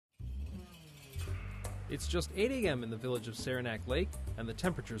It's just 8 a.m. in the village of Saranac Lake, and the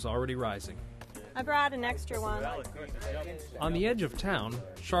temperature's already rising. I brought an extra one. On the edge of town,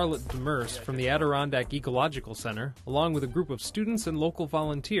 Charlotte Demers from the Adirondack Ecological Center, along with a group of students and local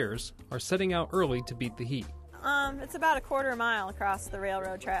volunteers, are setting out early to beat the heat. It's about a quarter mile across the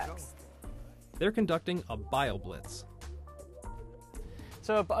railroad tracks. They're conducting a Bio-blitz.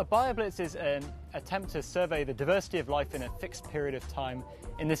 So a Bio-blitz is an attempt to survey the diversity of life in a fixed period of time,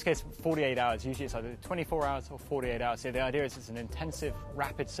 in this case 48 hours. Usually it's either 24 hours or 48 hours. So the idea is it's an intensive,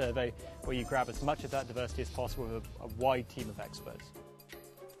 rapid survey where you grab as much of that diversity as possible with a wide team of experts.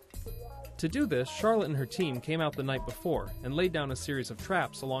 To do this, Charlotte and her team came out the night before and laid down a series of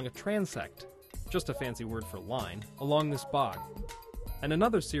traps along a transect, just a fancy word for line, along this bog, and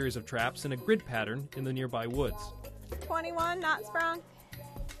another series of traps in a grid pattern in the nearby woods. 21, not sprung.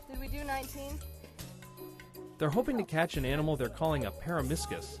 Did we do 19? They're hoping to catch an animal they're calling a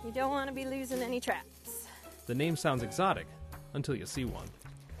paramiscus. You don't want to be losing any traps. The name sounds exotic until you see one.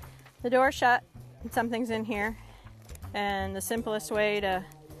 The door's shut and something's in here. And the simplest way to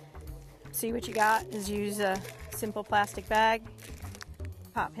see what you got is use a simple plastic bag.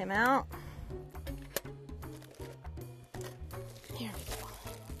 Pop him out. Here we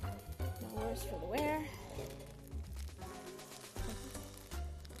go. No worse for the wear.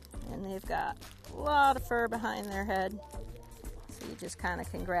 And they've got a lot of fur behind their head, so you just kind of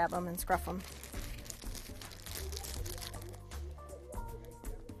can grab them and scruff them.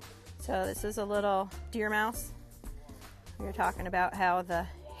 So this is a little deer mouse. We were talking about how the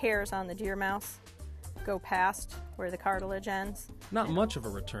hairs on the deer mouse go past where the cartilage ends. Not much of a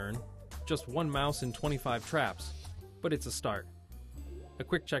return, just one mouse in 25 traps, but it's a start. A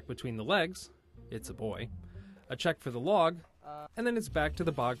quick check between the legs, it's a boy, a check for the log, and then it's back to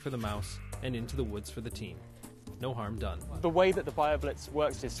the bog for the mouse and into the woods for the team. No harm done. The way that the Bio-blitz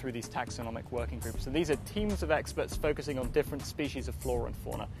works is through these taxonomic working groups. And these are teams of experts focusing on different species of flora and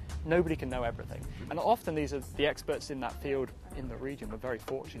fauna. Nobody can know everything. And often these are the experts in that field in the region. We're very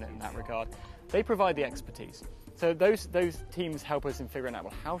fortunate in that regard. They provide the expertise. So those teams help us in figuring out,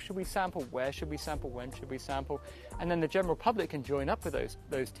 well, how should we sample, where should we sample, when should we sample? And then the general public can join up with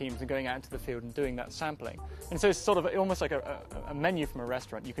those teams and going out into the field and doing that sampling. And so it's sort of almost like a menu from a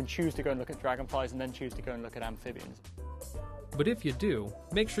restaurant. You can choose to go and look at dragonflies and then choose to go and look at amphibians. But if you do,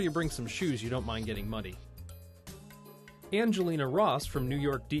 make sure you bring some shoes you don't mind getting muddy. Angelina Ross from New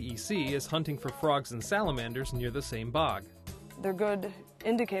York DEC is hunting for frogs and salamanders near the same bog. They're good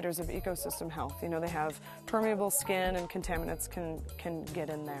indicators of ecosystem health. You know, they have permeable skin and contaminants can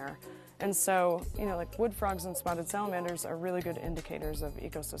get in there. And so, you know, like wood frogs and spotted salamanders are really good indicators of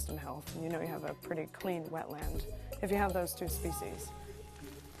ecosystem health. And you know you have a pretty clean wetland if you have those two species.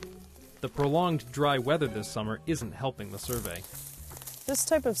 The prolonged dry weather this summer isn't helping the survey. This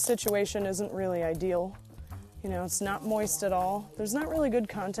type of situation isn't really ideal. You know, it's not moist at all. There's not really good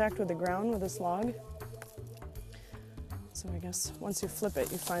contact with the ground with this log. So I guess once you flip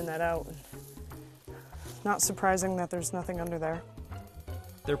it, you find that out. Not surprising that there's nothing under there.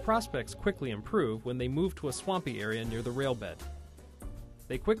 Their prospects quickly improve when they move to a swampy area near the railbed.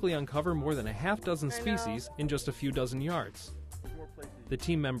 They quickly uncover more than a half-dozen species in just a few dozen yards. The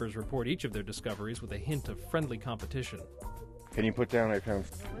team members report each of their discoveries with a hint of friendly competition. Can you put down, I found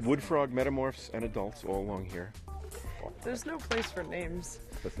wood frog metamorphs and adults all along here. There's no place for names.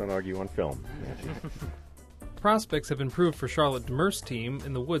 Let's not argue on film. Prospects have improved for Charlotte Demers' team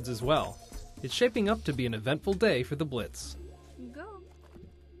in the woods as well. It's shaping up to be an eventful day for the Blitz. Go.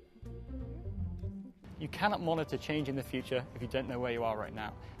 You cannot monitor change in the future if you don't know where you are right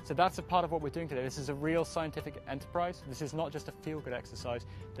now. So that's a part of what we're doing today. This is a real scientific enterprise. This is not just a feel-good exercise.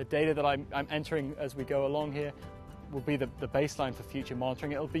 The data that I'm entering as we go along here will be the baseline for future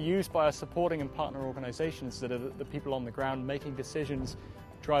monitoring. It'll be used by our supporting and partner organizations that are the people on the ground making decisions,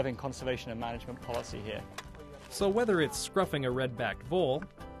 driving conservation and management policy here. So whether it's scruffing a red-backed vole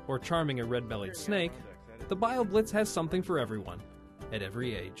or charming a red-bellied snake, the Bio-blitz has something for everyone, at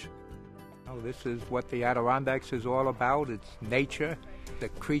every age. Oh, this is what the Adirondacks is all about. It's nature, the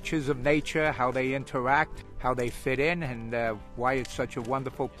creatures of nature, how they interact, how they fit in, and why it's such a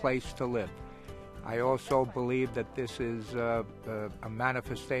wonderful place to live. I also believe that this is a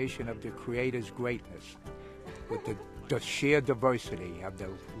manifestation of the Creator's greatness, with the sheer diversity of the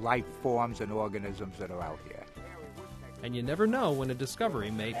life forms and organisms that are out here. And you never know when a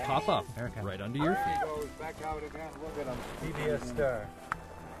discovery may pop up right under your feet. Back out again. Look at them. PBS star.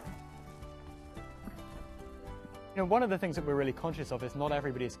 You know, one of the things that we're really conscious of is not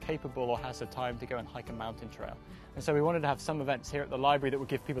everybody is capable or has the time to go and hike a mountain trail. And so we wanted to have some events here at the library that would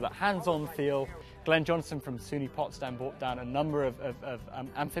give people that hands-on feel. Glenn Johnson from SUNY Potsdam brought down a number of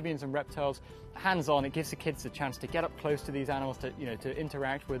amphibians and reptiles. Hands-on, it gives the kids a chance to get up close to these animals, to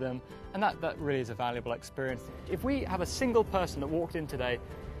interact with them, and that really is a valuable experience. If we have a single person that walked in today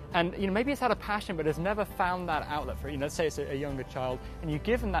and maybe it's had a passion but has never found that outlet for it. Let's say it's a younger child, and you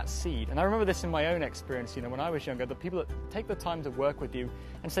give them that seed. And I remember this in my own experience. When I was younger, the people that take the time to work with you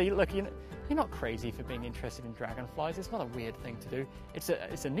and say, look, you're not crazy for being interested in dragonflies. It's not a weird thing to do. It's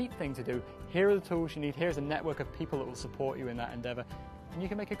a neat thing to do. Here are the tools you need. Here's a network of people that will support you in that endeavor, and you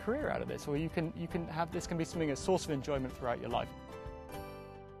can make a career out of this, or you can have this can be something a source of enjoyment throughout your life.